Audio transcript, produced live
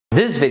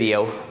This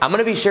video, I'm going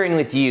to be sharing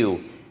with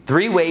you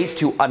 3 ways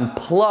to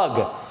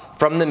unplug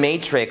from the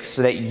matrix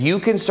so that you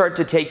can start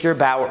to take your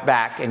power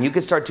back and you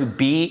can start to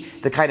be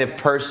the kind of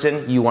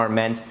person you are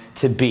meant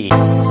to be.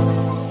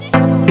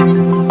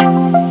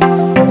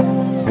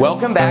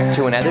 Welcome back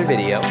to another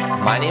video.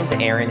 My name's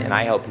Aaron and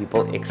I help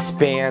people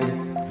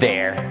expand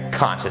their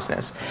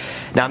consciousness.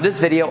 Now in this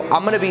video,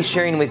 I'm going to be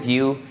sharing with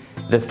you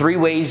the 3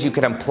 ways you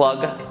can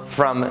unplug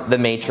from the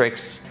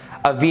matrix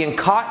of being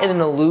caught in an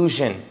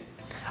illusion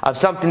of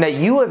something that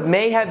you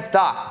may have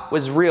thought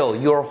was real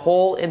your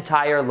whole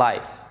entire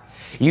life.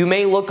 You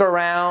may look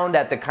around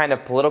at the kind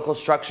of political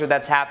structure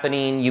that's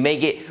happening. You may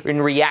get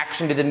in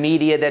reaction to the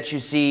media that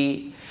you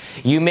see.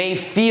 You may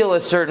feel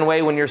a certain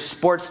way when your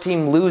sports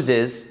team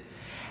loses.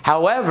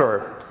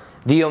 However,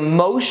 the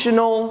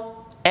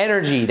emotional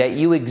energy that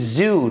you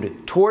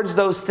exude towards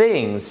those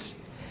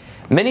things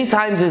many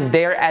times is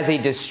there as a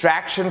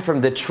distraction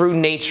from the true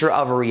nature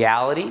of a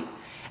reality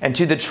and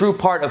to the true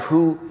part of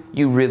who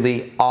you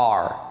really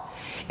are.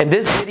 In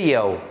this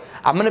video,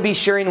 I'm going to be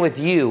sharing with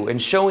you and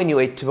showing you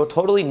a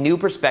totally new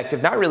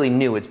perspective, not really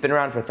new, it's been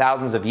around for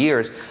thousands of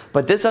years,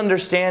 but this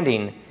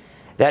understanding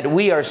that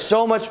we are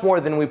so much more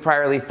than we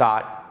priorly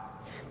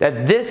thought,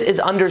 that this is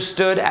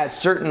understood at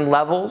certain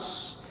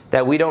levels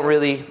that we don't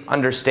really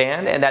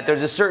understand, and that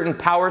there's a certain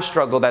power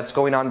struggle that's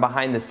going on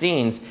behind the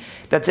scenes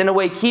that's in a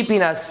way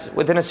keeping us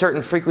within a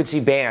certain frequency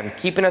band,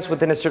 keeping us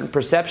within a certain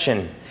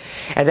perception.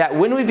 And that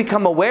when we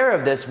become aware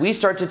of this, we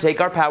start to take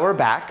our power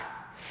back,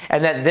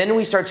 and that then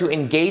we start to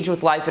engage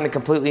with life in a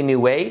completely new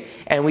way,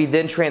 and we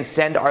then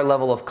transcend our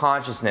level of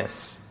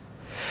consciousness.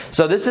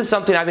 So this is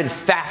something I've been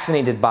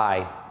fascinated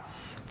by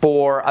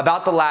for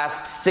about the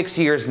last 6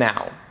 years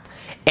now.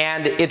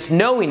 And it's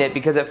knowing it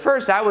because at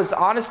first I was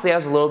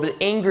a little bit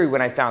angry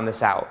when I found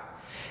this out.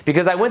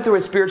 Because I went through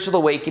a spiritual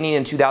awakening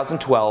in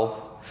 2012.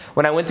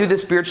 When I went through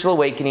this spiritual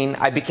awakening,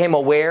 I became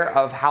aware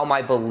of how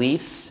my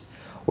beliefs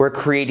were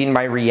creating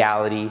my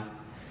reality.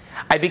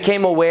 I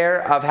became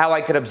aware of how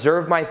I could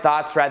observe my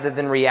thoughts rather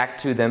than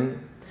react to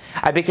them.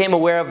 I became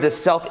aware of the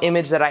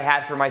self-image that I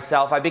had for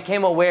myself. I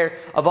became aware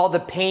of all the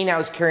pain I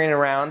was carrying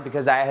around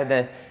because I had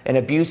an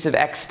abusive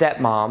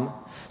ex-stepmom.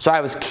 So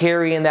I was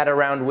carrying that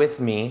around with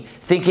me,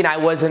 thinking I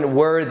wasn't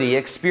worthy,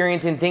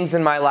 experiencing things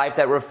in my life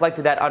that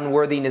reflected that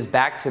unworthiness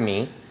back to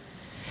me.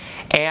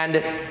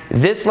 And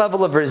this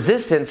level of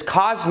resistance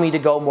caused me to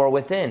go more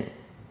within.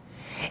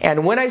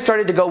 And when I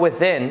started to go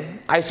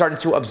within, I started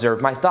to observe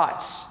my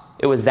thoughts.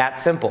 It was that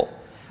simple.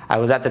 I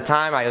was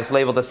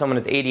labeled as someone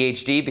with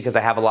ADHD because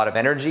I have a lot of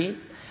energy.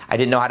 I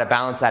didn't know how to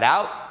balance that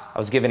out. I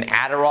was given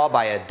Adderall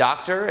by a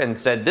doctor and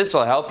said, this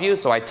will help you.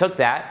 So I took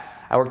that.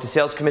 I worked a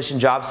sales commission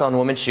job selling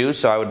women's shoes,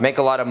 so I would make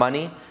a lot of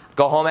money,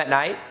 go home at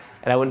night,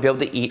 and I wouldn't be able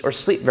to eat or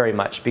sleep very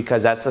much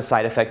because that's the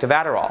side effect of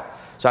Adderall.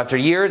 So after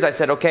years, I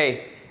said,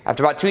 okay,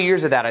 after about 2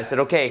 years of that, I said,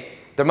 okay,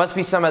 there must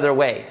be some other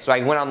way. So I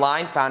went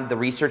online, found the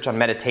research on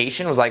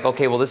meditation, was like,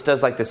 okay, well, this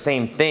does like the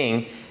same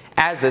thing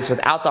as this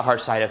without the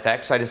harsh side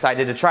effects, so I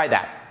decided to try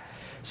that.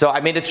 So I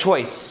made a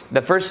choice.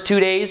 The first 2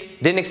 days,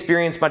 didn't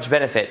experience much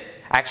benefit.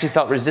 I actually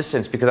felt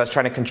resistance because I was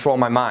trying to control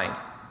my mind.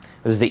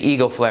 It was the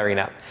ego flaring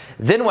up.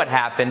 Then what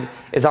happened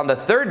is on the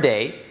 3rd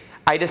day,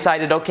 I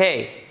decided,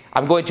 okay,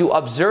 I'm going to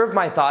observe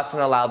my thoughts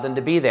and allow them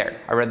to be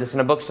there. I read this in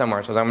a book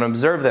somewhere, so I'm going to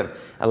observe them,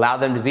 allow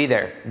them to be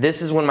there.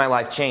 This is when my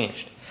life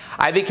changed.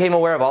 I became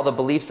aware of all the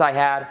beliefs I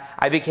had.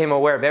 I became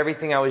aware of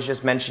everything I was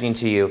just mentioning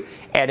to you.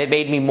 And it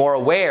made me more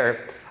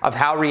aware of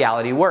how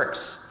reality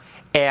works.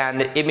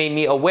 And it made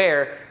me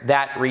aware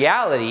that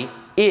reality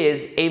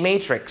is a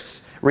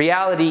matrix.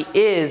 Reality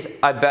is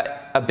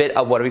a bit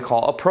of what we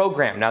call a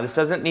program. Now, this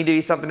doesn't need to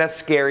be something that's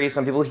scary.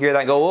 Some people hear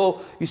that and go,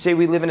 oh, you say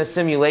we live in a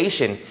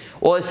simulation.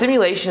 Well, a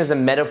simulation is a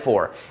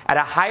metaphor. At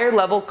a higher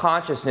level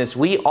consciousness,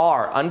 we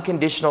are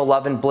unconditional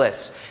love and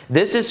bliss.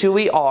 This is who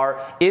we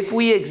are. If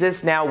we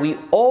exist now, we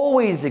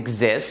always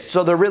exist.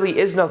 So there really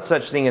is no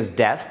such thing as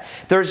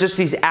death. There's just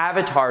these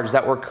avatars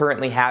that we're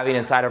currently having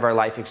inside of our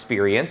life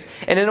experience.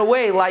 And in a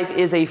way, life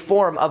is a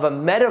form of a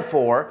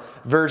metaphor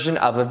version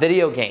of a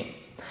video game.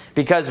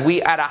 Because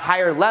we, at a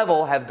higher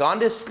level, have gone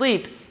to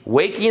sleep,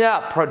 waking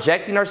up,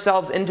 projecting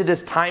ourselves into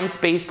this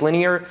time-space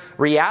linear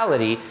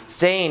reality,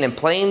 saying and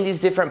playing these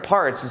different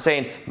parts and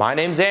saying, my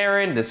name's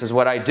Aaron, this is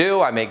what I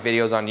do, I make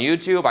videos on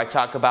YouTube, I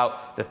talk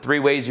about the 3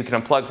 ways you can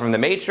unplug from the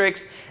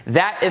matrix.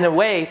 That, in a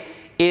way,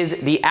 is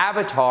the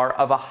avatar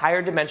of a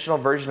higher dimensional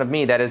version of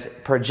me that is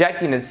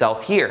projecting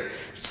itself here.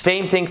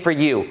 Same thing for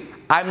you.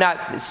 I'm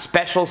not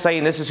special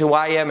saying this is who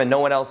I am and no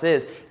one else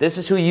is. This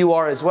is who you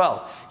are as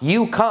well.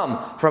 You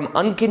come from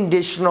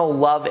unconditional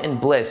love and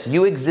bliss.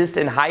 You exist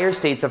in higher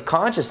states of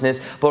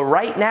consciousness, but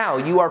right now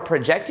you are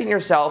projecting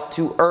yourself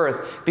to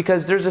Earth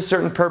because there's a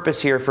certain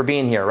purpose here for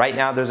being here. Right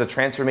now there's a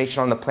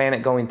transformation on the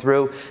planet going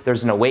through.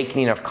 There's an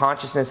awakening of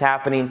consciousness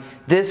happening.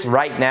 This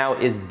right now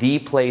is the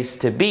place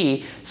to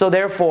be. So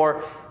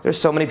therefore, there's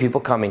so many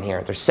people coming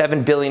here. There's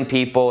 7 billion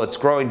people. It's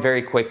growing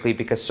very quickly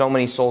because so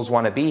many souls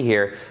want to be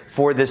here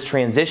for this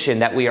transition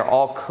that we are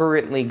all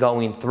currently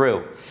going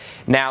through.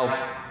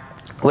 Now,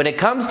 when it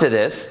comes to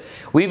this,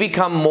 We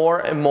become more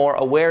and more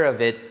aware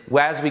of it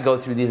as we go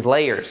through these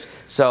layers.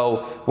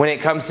 So when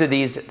it comes to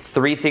these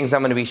 3 things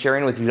I'm going to be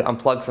sharing with you to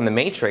unplug from the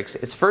matrix,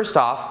 it's first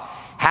off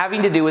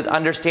having to do with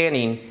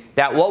understanding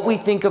that what we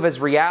think of as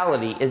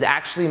reality is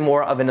actually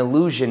more of an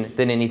illusion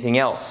than anything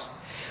else.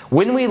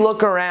 When we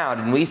look around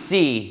and we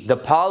see the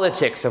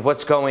politics of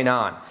what's going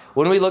on,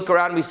 when we look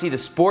around and we see the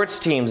sports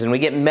teams and we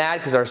get mad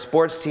because our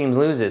sports team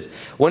loses,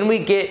 when we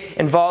get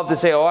involved to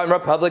say, oh, I'm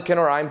Republican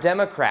or I'm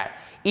Democrat,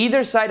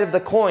 either side of the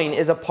coin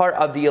is a part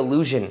of the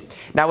illusion.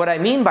 Now, what I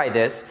mean by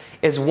this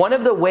is one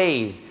of the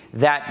ways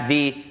that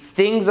the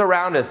things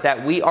around us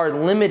that we are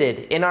limited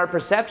in our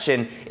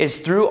perception is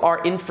through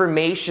our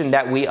information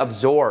that we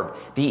absorb.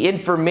 The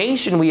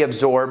information we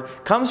absorb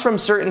comes from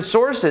certain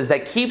sources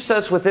that keeps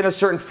us within a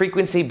certain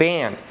frequency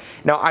band.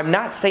 Now, I'm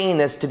not saying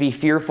this to be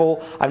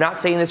fearful. I'm not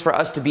saying this for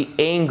us to be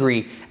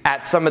angry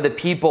at some of the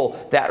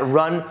people that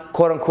run,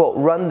 quote unquote,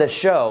 run the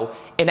show.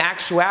 In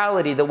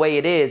actuality, the way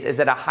it is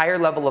at a higher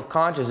level of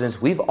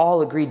consciousness, we've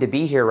all agreed to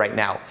be here right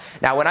now.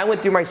 Now, when I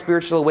went through my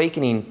spiritual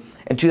awakening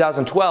in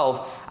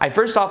 2012, I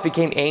first off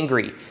became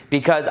angry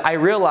because I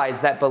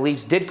realized that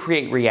beliefs did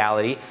create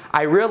reality.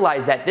 I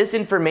realized that this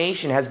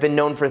information has been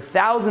known for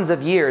thousands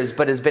of years,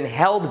 but has been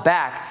held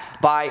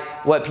back by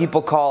what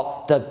people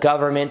call the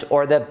government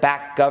or the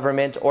back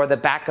government or the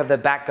back of the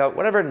back,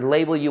 whatever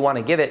label you want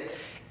to give it.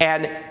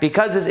 And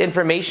because this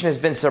information has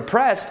been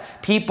suppressed,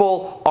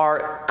 people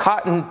are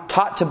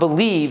taught to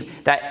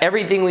believe that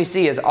everything we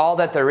see is all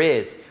that there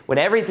is, when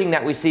everything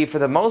that we see for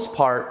the most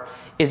part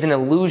is an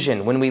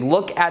illusion. When we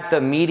look at the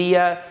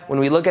media, when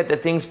we look at the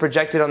things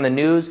projected on the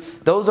news,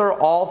 those are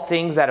all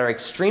things that are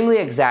extremely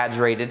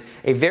exaggerated,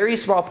 a very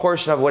small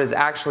portion of what is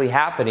actually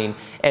happening,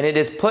 and it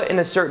is put in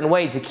a certain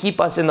way to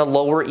keep us in the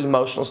lower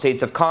emotional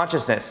states of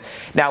consciousness.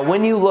 Now,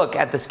 when you look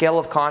at the scale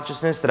of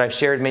consciousness that I've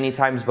shared many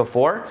times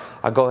before,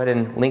 I'll go ahead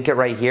and link it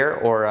right here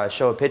or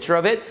show a picture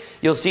of it,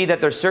 you'll see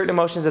that there's certain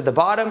emotions at the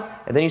bottom,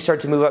 and then you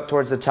start to move up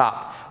towards the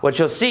top. What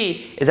you'll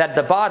see is at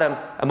the bottom,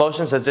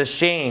 emotions such as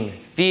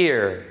shame,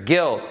 fear,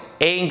 guilt,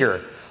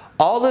 anger,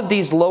 all of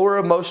these lower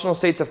emotional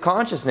states of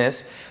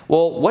consciousness.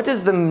 Well, what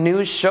does the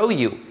news show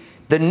you?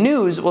 The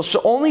news will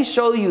only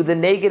show you the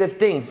negative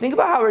things. Think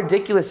about how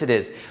ridiculous it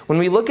is. When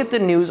we look at the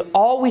news,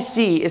 all we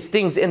see is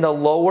things in the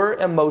lower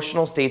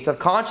emotional states of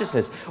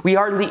consciousness. We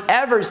hardly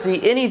ever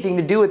see anything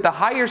to do with the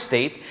higher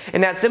states,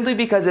 and that's simply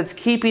because it's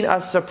keeping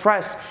us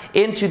suppressed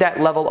into that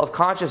level of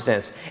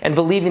consciousness and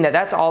believing that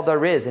that's all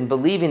there is and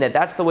believing that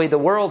that's the way the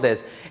world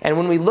is. And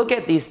when we look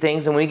at these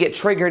things and we get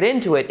triggered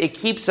into it, it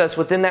keeps us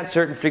within that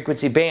certain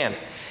frequency band.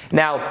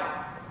 Now,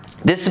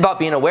 this is about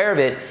being aware of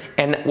it,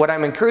 and what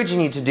I'm encouraging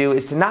you to do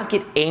is to not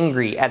get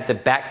angry at the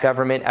back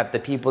government, at the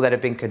people that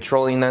have been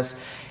controlling us,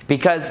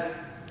 because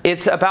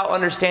it's about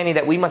understanding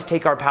that we must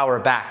take our power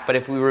back. But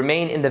if we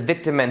remain in the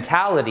victim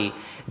mentality,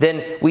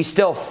 then we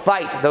still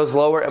fight those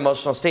lower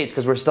emotional states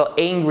because we're still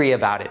angry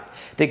about it.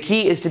 The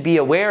key is to be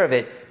aware of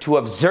it, to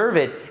observe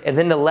it, and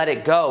then to let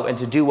it go and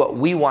to do what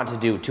we want to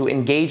do, to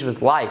engage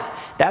with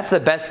life. That's the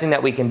best thing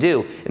that we can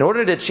do. In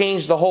order to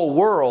change the whole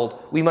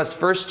world, we must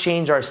first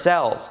change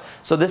ourselves.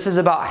 So this is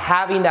about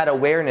having that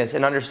awareness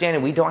and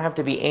understanding we don't have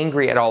to be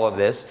angry at all of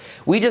this.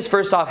 We just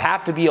first off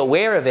have to be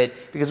aware of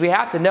it because we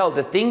have to know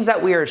the things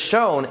that we are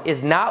shown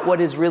is not what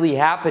is really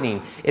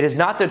happening. It is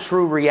not the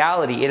true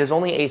reality. It is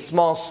only a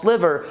small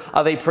sliver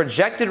of a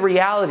projected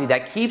reality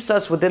that keeps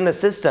us within the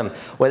system.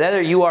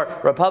 Whether you are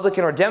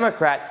Republican or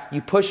Democrat,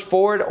 you push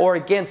forward or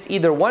against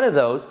either one of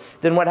those,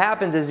 then what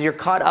happens is you're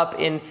caught up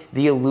in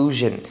the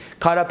illusion.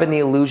 Caught up in the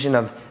illusion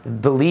of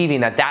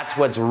believing that that's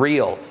what's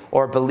real,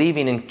 or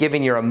believing and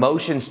giving your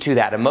emotions to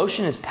that.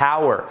 Emotion is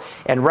power.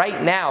 And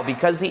right now,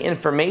 because the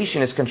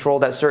information is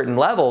controlled at certain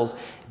levels,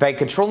 by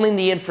controlling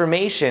the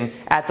information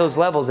at those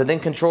levels, it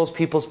then controls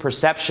people's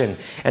perception.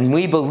 And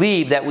we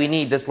believe that we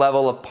need this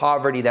level of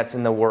poverty that's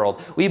in the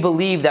world. We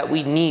believe that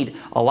we need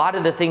a lot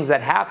of the things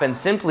that happen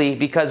simply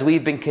because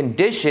we've been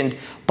conditioned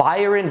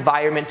by our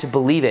environment to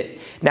believe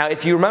it. Now,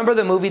 if you remember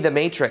the movie The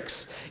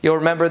Matrix, you'll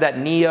remember that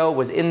Neo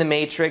was in the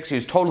Matrix. He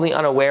was totally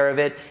unaware of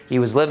it. He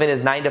was living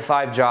his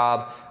 9-to-5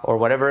 job, or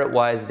whatever it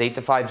was, his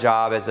 8-to-5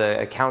 job as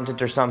an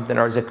accountant or something,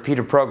 or as a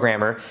computer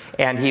programmer.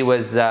 And he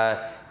was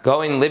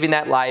living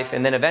that life,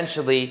 and then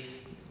eventually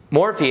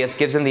Morpheus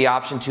gives him the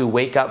option to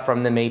wake up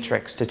from the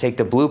Matrix, to take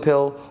the blue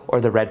pill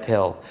or the red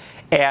pill.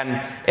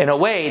 And in a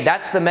way,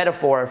 that's the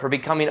metaphor for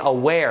becoming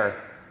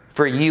aware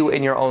for you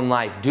in your own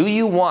life. Do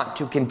you want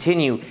to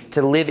continue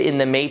to live in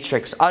the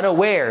Matrix,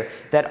 unaware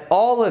that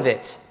all of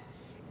it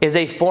is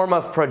a form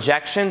of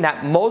projection,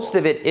 that most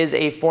of it is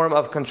a form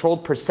of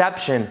controlled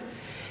perception,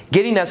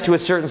 getting us to a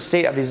certain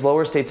state of these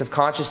lower states of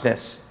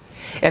consciousness?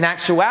 In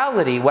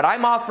actuality, what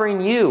I'm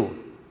offering you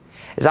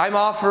is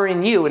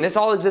and this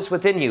all exists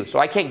within you, so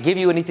I can't give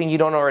you anything you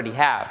don't already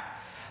have.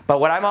 But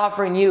what I'm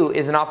offering you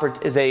is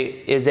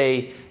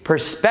a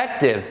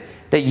perspective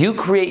that you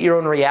create your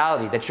own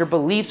reality, that your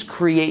beliefs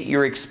create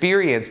your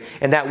experience,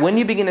 and that when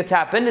you begin to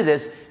tap into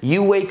this,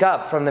 you wake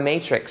up from the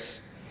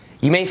Matrix.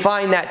 You may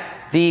find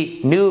that the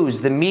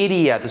news, the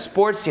media, the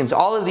sports teams,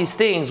 all of these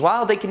things,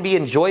 while they can be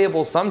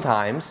enjoyable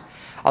sometimes,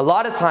 a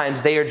lot of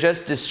times they are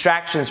just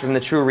distractions from the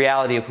true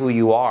reality of who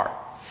you are.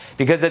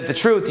 Because at the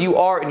truth, you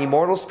are an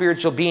immortal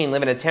spiritual being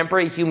living a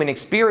temporary human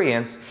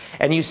experience,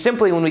 and you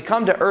simply, when we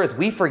come to earth,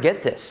 we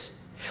forget this.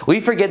 We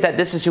forget that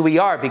this is who we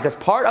are, because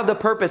part of the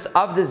purpose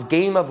of this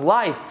game of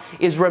life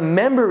is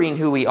remembering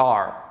who we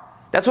are.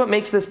 That's what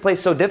makes this place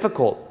so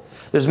difficult.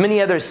 There's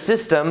many other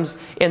systems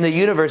in the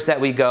universe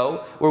that we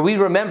go where we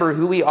remember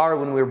who we are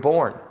when we were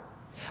born.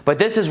 But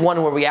this is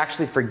one where we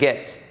actually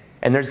forget.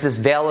 And there's this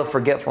veil of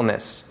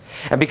forgetfulness.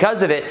 And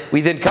because of it,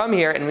 we then come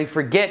here and we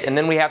forget, and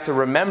then we have to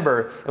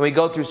remember, and we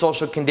go through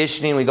social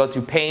conditioning, we go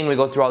through pain, we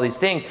go through all these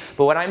things.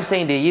 But what I'm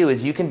saying to you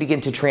is you can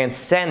begin to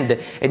transcend,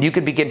 and you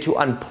can begin to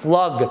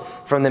unplug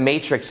from the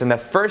matrix. And the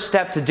first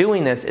step to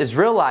doing this is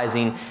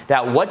realizing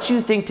that what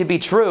you think to be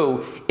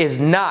true is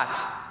not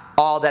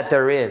all that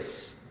there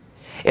is.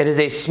 It is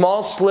a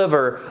small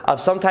sliver of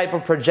some type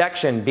of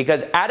projection,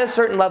 because at a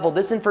certain level,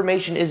 this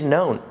information is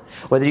known.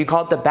 Whether you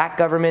call it the back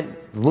government,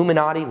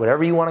 Illuminati,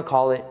 whatever you want to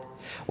call it.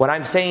 What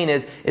I'm saying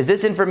is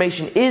this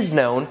information is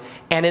known,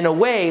 and in a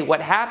way,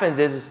 what happens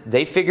is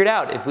they figured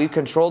out if we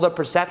control the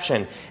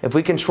perception, if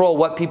we control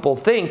what people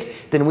think,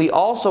 then we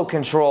also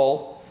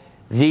control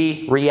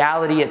the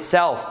reality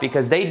itself,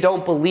 because they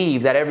don't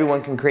believe that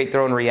everyone can create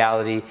their own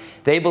reality.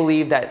 They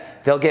believe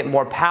that they'll get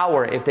more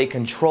power if they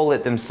control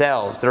it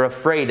themselves. They're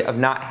afraid of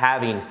not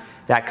having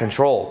that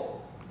control.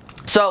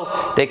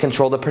 So they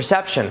control the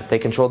perception, they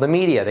control the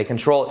media, they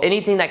control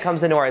anything that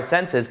comes into our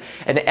senses,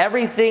 and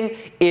everything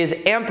is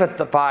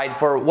amplified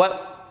for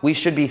what we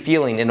should be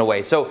feeling in a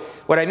way. So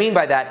what I mean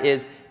by that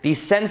is these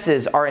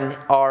senses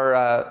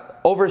are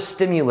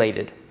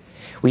overstimulated.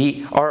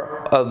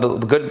 A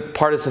good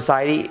part of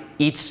society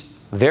eats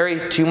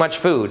too much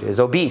food, is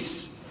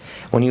obese.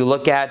 When you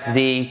look at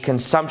the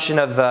consumption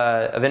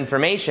of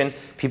information,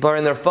 people are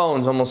in their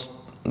phones almost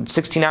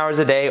 16 hours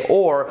a day,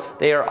 or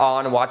they are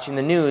on watching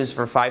the news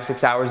for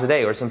 5-6 hours a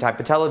day, or some type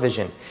of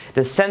television.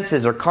 The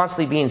senses are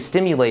constantly being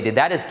stimulated.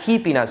 That is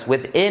keeping us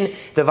within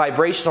the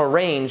vibrational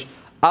range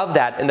of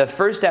that. And the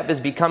first step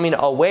is becoming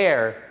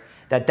aware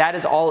that that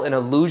is all an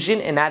illusion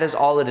and that is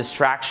all a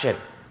distraction.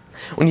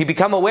 When you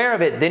become aware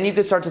of it, then you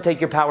can start to take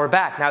your power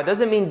back. Now, it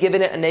doesn't mean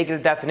giving it a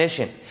negative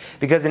definition,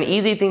 because an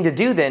easy thing to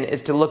do then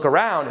is to look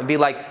around and be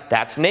like,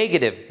 that's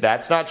negative,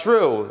 that's not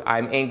true,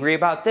 I'm angry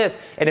about this.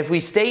 And if we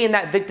stay in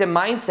that victim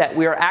mindset,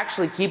 we are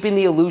actually keeping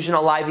the illusion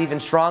alive even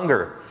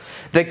stronger.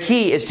 The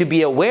key is to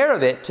be aware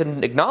of it, to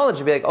acknowledge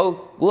and be like,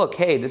 oh, look,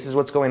 hey, this is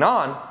what's going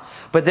on.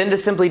 But then to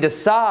simply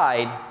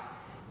decide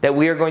that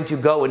we are going to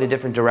go in a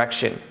different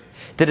direction.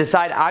 To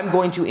decide I'm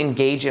going to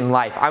engage in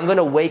life. I'm going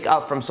to wake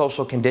up from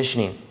social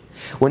conditioning.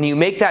 When you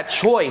make that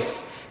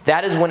choice,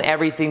 that is when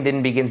everything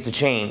then begins to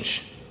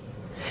change.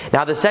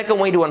 Now, the second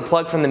way to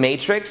unplug from the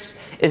matrix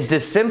is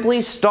to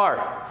simply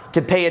start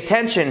to pay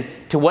attention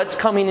to what's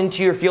coming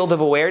into your field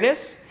of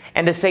awareness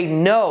and to say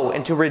no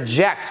and to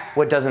reject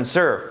what doesn't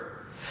serve.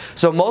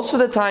 So most of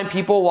the time,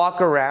 people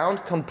walk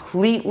around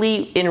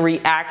completely in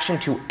reaction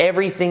to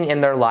everything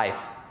in their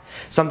life.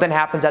 Something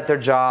happens at their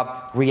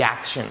job,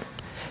 reaction.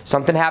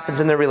 Something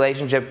happens in their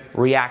relationship,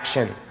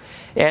 reaction.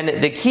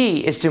 And the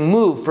key is to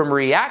move from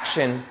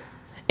reaction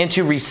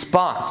into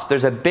response.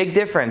 There's a big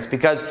difference,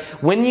 because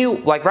when you,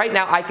 like right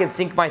now, I can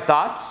think my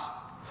thoughts,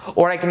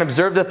 or I can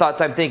observe the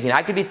thoughts I'm thinking.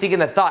 I could be thinking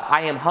the thought,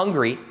 I am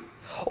hungry,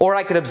 or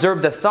I could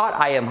observe the thought,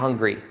 I am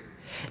hungry.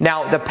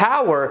 Now, the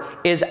power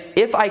is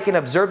if I can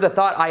observe the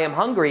thought, I am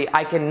hungry,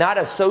 I cannot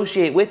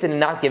associate with it and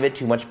not give it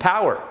too much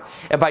power.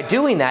 And by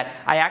doing that,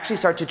 I actually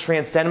start to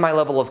transcend my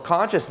level of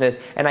consciousness,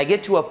 and I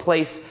get to a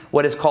place,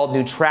 what is called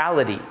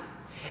neutrality.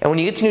 And when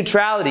you get to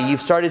neutrality,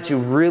 you've started to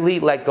really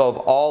let go of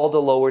all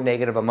the lower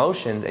negative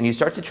emotions, and you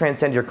start to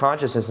transcend your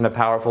consciousness in a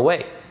powerful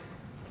way.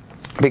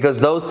 Because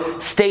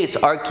those states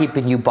are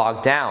keeping you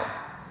bogged down.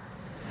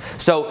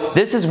 So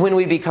this is when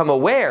we become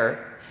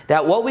aware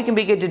that what we can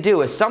begin to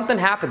do is something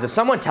happens. If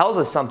someone tells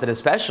us something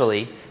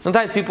especially,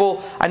 sometimes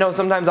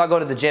I'll go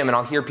to the gym and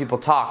I'll hear people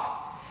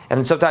talk.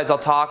 And sometimes I'll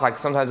talk, like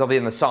sometimes I'll be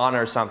in the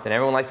sauna or something.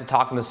 Everyone likes to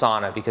talk in the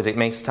sauna because it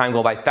makes time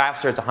go by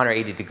faster. It's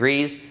 180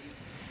 degrees.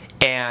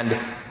 And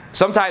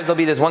sometimes there'll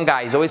be this one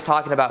guy, he's always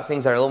talking about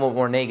things that are a little bit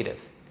more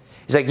negative.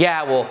 He's like,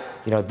 yeah, well,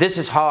 this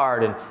is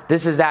hard, and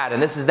this is that,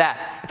 and this is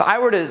that. If I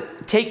were to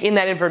take in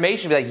that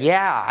information and be like,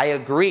 yeah, I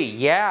agree,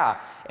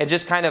 yeah, and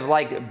just kind of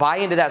like buy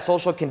into that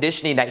social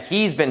conditioning that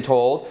he's been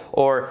told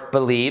or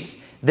believes,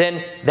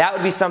 then that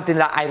would be something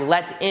that I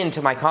let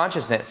into my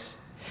consciousness.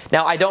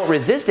 Now, I don't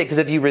resist it, because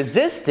if you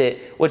resist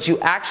it, what you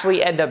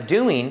actually end up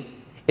doing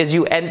is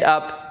you end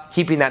up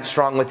keeping that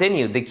strong within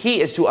you. The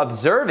key is to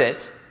observe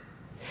it,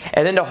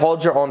 and then to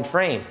hold your own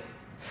frame.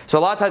 So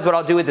a lot of times what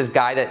I'll do with this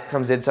guy that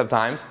comes in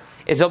sometimes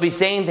is he'll be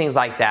saying things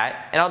like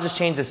that, and I'll just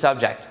change the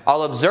subject.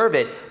 I'll observe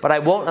it, but I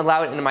won't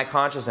allow it into my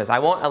consciousness. I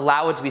won't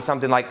allow it to be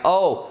something like,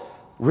 oh,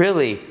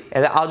 really?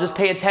 And I'll just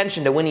pay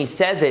attention to when he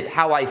says it,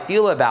 how I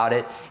feel about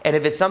it. And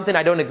if it's something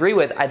I don't agree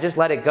with, I just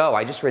let it go.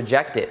 I just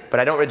reject it. But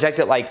I don't reject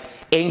it like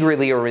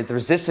angrily or with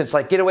resistance,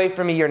 like, get away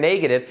from me, you're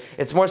negative.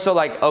 It's more so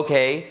like,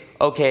 okay,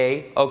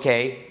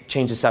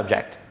 change the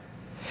subject.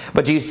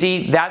 But do you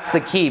see, that's the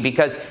key,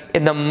 because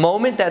in the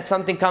moment that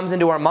something comes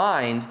into our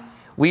mind,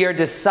 we are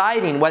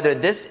deciding whether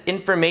this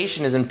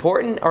information is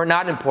important or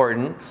not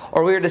important,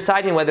 or we are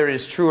deciding whether it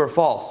is true or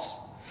false.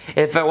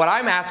 If what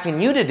I'm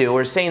asking you to do,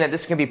 or saying that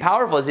this can be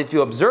powerful, is if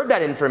you observe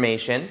that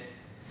information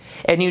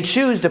and you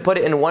choose to put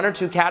it in one or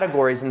two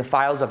categories in the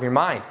files of your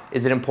mind.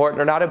 Is it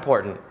important or not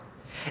important?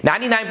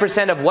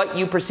 99% of what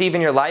you perceive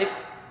in your life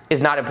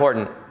is not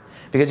important,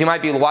 because you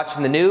might be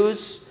watching the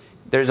news.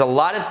 There's a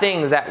lot of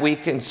things that we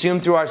consume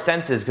through our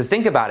senses, because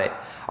think about it.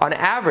 On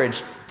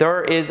average,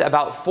 there is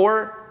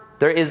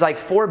like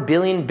 4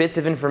 billion bits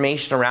of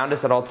information around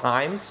us at all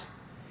times,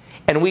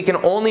 and we can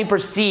only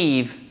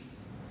perceive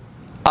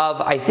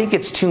of, I think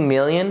it's 2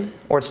 million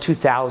or it's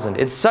 2,000.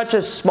 It's such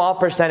a small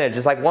percentage.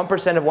 It's like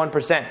 1% of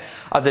 1%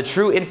 of the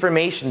true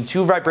information,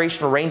 true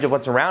vibrational range of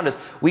what's around us.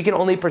 We can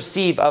only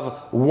perceive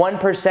of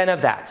 1%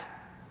 of that.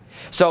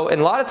 So in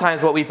a lot of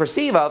times what we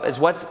perceive of is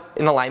what's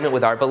in alignment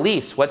with our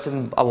beliefs, what's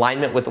in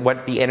alignment with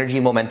what the energy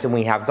momentum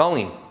we have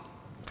going.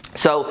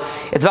 So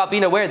it's about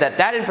being aware that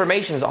that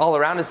information is all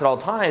around us at all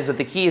times, but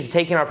the key is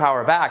taking our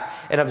power back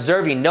and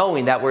observing,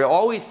 knowing that we're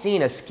always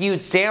seeing a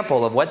skewed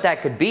sample of what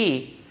that could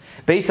be,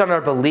 based on our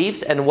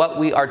beliefs and what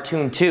we are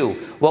tuned to,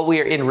 what we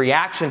are in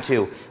reaction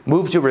to.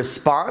 Move to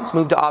response,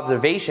 move to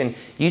observation,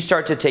 you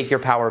start to take your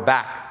power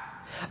back.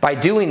 By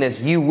doing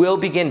this, you will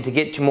begin to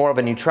get to more of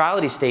a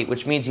neutrality state,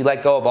 which means you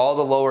let go of all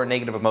the lower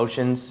negative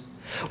emotions.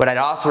 What I'd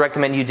also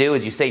recommend you do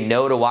is you say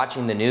no to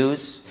watching the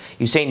news.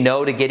 You say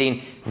no to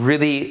getting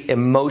really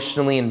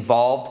emotionally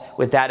involved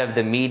with that of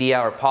the media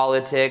or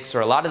politics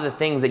or a lot of the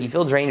things that you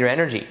feel drain your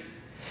energy.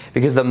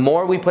 Because the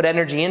more we put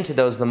energy into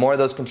those, the more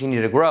those continue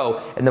to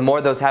grow, and the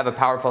more those have a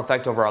powerful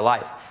effect over our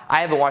life.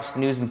 I haven't watched the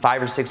news in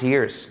 5 or 6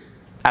 years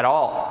at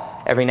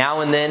all. Every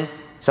now and then,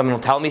 someone will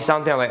tell me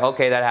something, I'm like,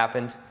 okay, that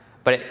happened.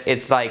 But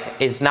it's like,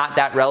 it's not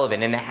that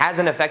relevant, and it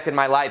hasn't affected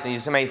my life.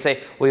 And somebody say,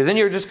 well, then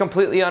you're just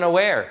completely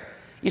unaware.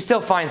 You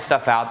still find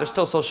stuff out. There's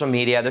still social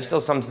media. There's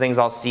still some things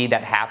I'll see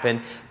that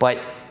happen. But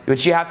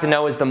what you have to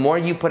know is the more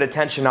you put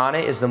attention on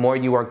it, is the more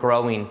you are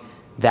growing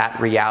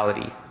that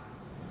reality.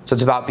 So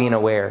it's about being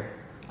aware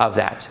of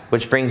that,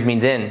 which brings me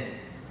then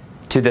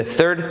to the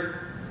third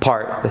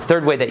part, the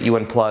third way that you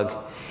unplug,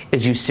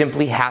 is you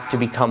simply have to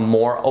become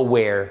more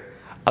aware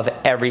of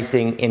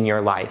everything in your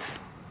life.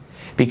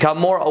 Become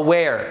more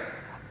aware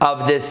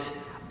of this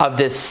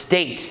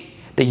state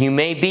that you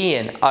may be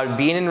in, of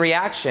being in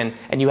reaction,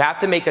 and you have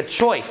to make a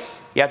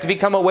choice. You have to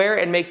become aware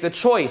and make the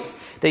choice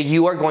that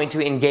you are going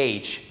to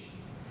engage.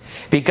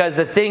 Because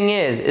the thing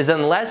is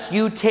unless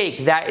you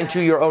take that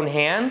into your own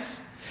hands,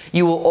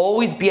 you will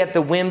always be at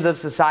the whims of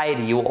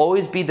society. You will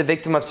always be the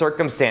victim of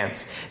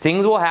circumstance.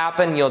 Things will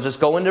happen, you'll just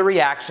go into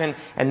reaction,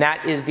 and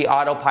that is the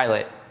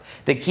autopilot.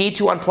 The key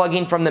to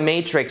unplugging from the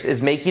matrix is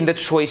making the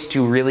choice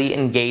to really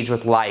engage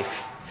with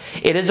life.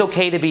 It is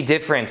okay to be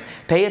different.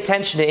 Pay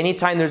attention to any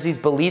time there's these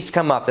beliefs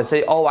come up that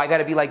say, oh, I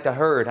gotta be like the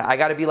herd. I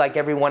gotta be like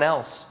everyone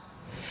else.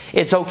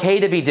 It's okay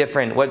to be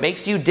different. What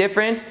makes you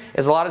different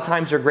is a lot of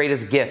times your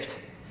greatest gift.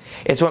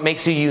 It's what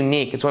makes you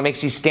unique. It's what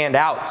makes you stand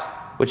out,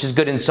 which is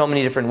good in so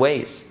many different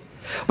ways.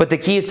 But the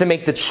key is to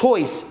make the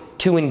choice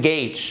to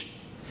engage.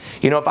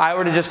 You know, if I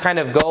were to just kind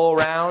of go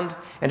around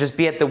and just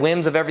be at the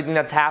whims of everything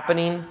that's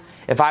happening,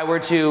 if I were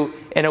to,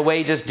 in a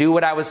way, just do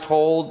what I was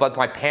told by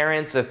my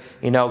parents of,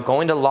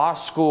 going to law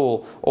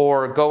school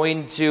or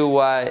going to,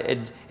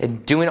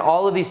 and doing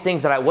all of these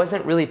things that I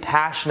wasn't really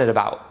passionate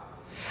about,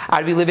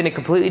 I'd be living a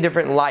completely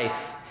different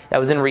life that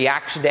was in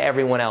reaction to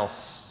everyone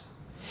else.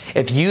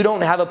 If you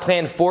don't have a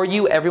plan for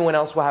you, everyone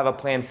else will have a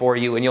plan for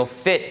you, and you'll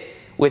fit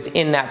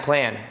within that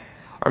plan.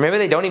 Or maybe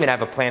they don't even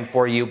have a plan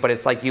for you, but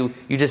it's like you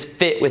just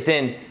fit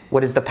within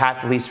what is the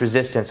path of least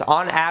resistance.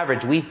 On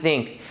average, we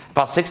think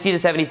about 60 to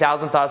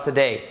 70,000 thoughts a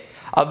day.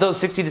 Of those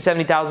 60 to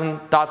 70,000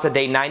 thoughts a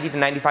day, 90 to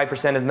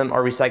 95% of them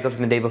are recycled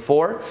from the day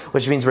before,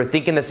 which means we're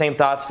thinking the same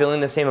thoughts, feeling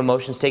the same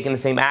emotions, taking the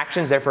same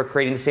actions, therefore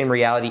creating the same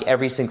reality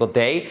every single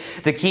day.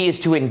 The key is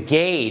to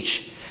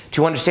engage,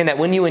 to understand that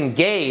when you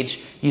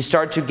engage, you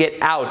start to get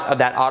out of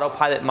that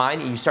autopilot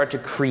mind and you start to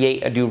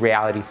create a new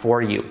reality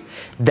for you.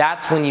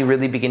 That's when you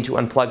really begin to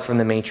unplug from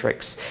the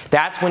matrix.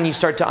 That's when you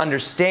start to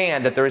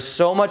understand that there is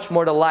so much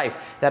more to life,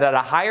 that at a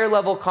higher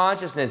level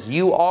consciousness,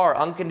 you are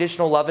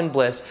unconditional love and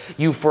bliss.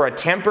 You, for a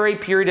temporary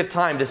period of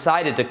time,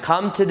 decided to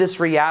come to this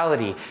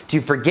reality,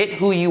 to forget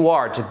who you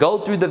are, to go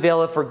through the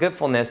veil of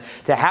forgetfulness,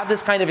 to have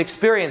this kind of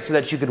experience so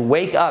that you could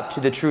wake up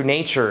to the true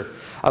nature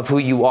of who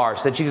you are,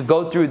 so that you could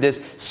go through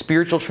this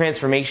spiritual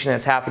transformation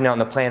that's happening on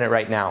the planet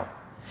right now.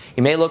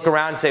 You may look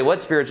around and say,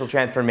 what spiritual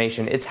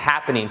transformation? It's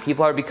happening.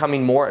 People are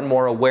becoming more and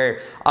more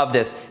aware of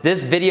this.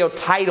 This video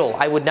title,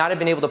 I would not have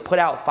been able to put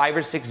out 5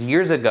 or 6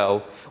 years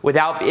ago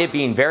without it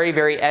being very,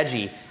 very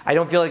edgy. I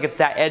don't feel like it's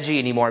that edgy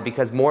anymore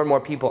because more and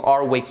more people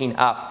are waking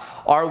up.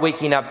 are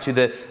waking up to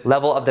the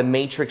level of the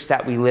matrix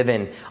that we live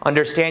in.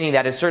 Understanding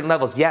that at certain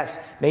levels, yes,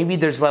 maybe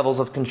there's levels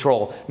of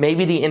control.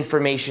 Maybe the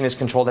information is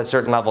controlled at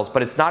certain levels,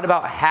 but it's not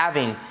about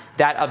having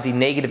that of the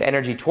negative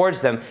energy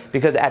towards them,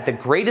 because at the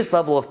greatest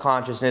level of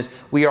consciousness,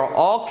 we are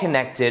all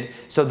connected,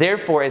 so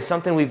therefore it's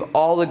something we've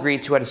all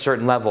agreed to at a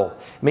certain level.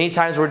 Many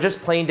times we're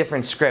just playing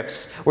different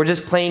scripts. We're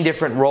just playing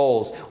different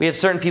roles. We have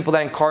certain people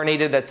that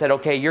incarnated that said,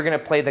 okay, you're going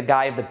to play the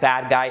guy of the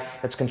bad guy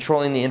that's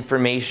controlling the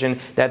information,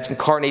 that's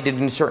incarnated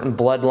in certain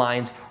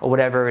bloodlines or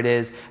whatever it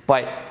is,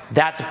 but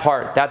that's a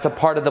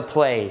part of the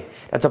play.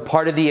 That's a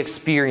part of the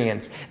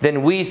experience.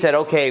 Then we said,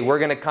 okay, we're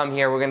going to come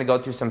here, we're going to go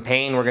through some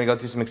pain, we're going to go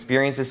through some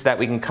experiences so that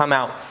we can come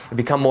out and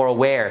become more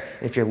aware.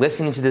 And if you're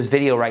listening to this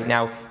video right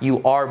now,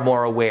 you are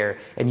more aware,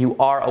 and you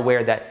are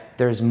aware that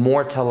there's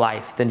more to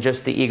life than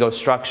just the ego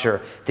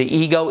structure. The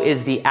ego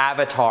is the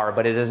avatar,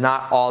 but it is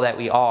not all that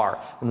we are.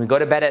 When we go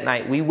to bed at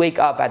night, we wake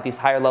up at these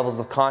higher levels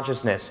of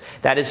consciousness.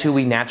 That is who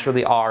we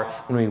naturally are.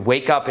 When we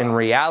wake up in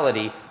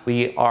reality,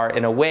 we are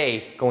in a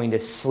way going to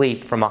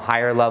sleep from a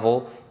higher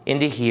level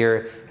into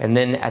here, and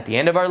then at the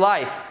end of our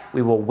life,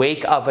 we will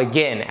wake up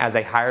again as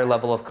a higher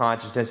level of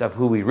consciousness of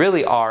who we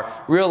really are,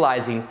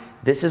 realizing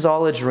this is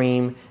all a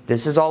dream,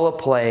 this is all a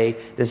play,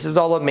 this is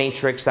all a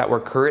matrix that we're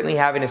currently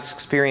having to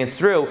experience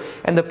through,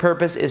 and the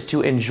purpose is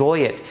to enjoy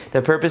it.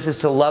 The purpose is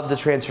to love the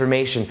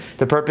transformation.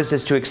 The purpose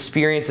is to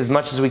experience as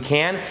much as we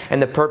can, and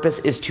the purpose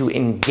is to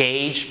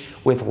engage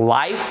with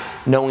life,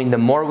 knowing the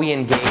more we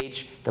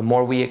engage, the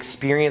more we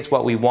experience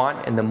what we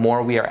want, and the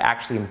more we are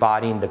actually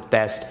embodying the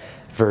best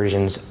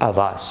versions of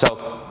us.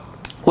 So,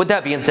 with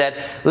that being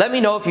said, let me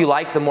know if you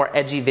like the more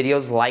edgy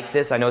videos like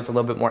this. I know it's a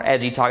little bit more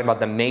edgy, talking about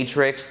the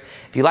matrix.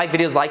 If you like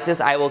videos like this,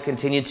 I will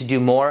continue to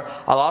do more.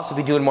 I'll also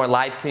be doing more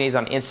live Q&As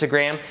on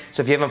Instagram.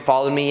 So if you haven't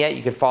followed me yet,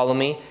 you can follow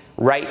me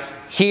right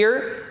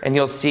here, and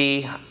you'll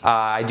see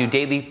I do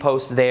daily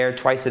posts there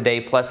twice a day,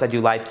 plus I do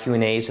live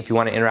Q&As. So if you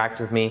want to interact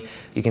with me,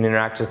 you can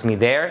interact with me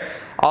there.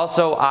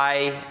 Also,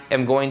 I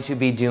am going to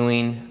be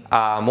doing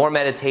more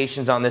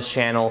meditations on this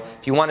channel.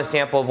 If you want a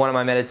sample of one of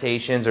my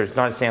meditations, or it's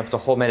not a sample, it's a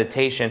whole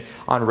meditation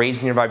on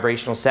raising your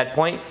vibrational set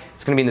point,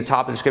 it's going to be in the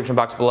top of the description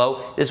box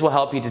below. This will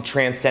help you to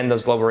transcend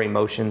those lower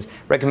emotions.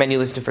 Recommend you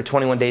listen to it for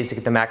 21 days to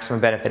get the maximum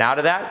benefit out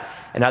of that.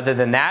 And other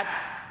than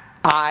that,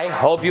 I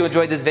hope you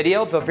enjoyed this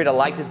video. Feel free to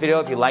like this video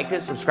if you liked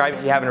it. Subscribe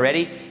if you haven't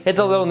already. Hit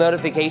the little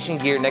notification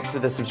gear next to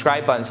the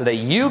subscribe button so that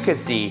you can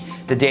see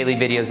the daily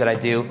videos that I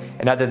do.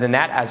 And other than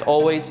that, as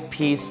always,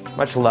 peace,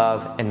 much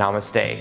love, and namaste.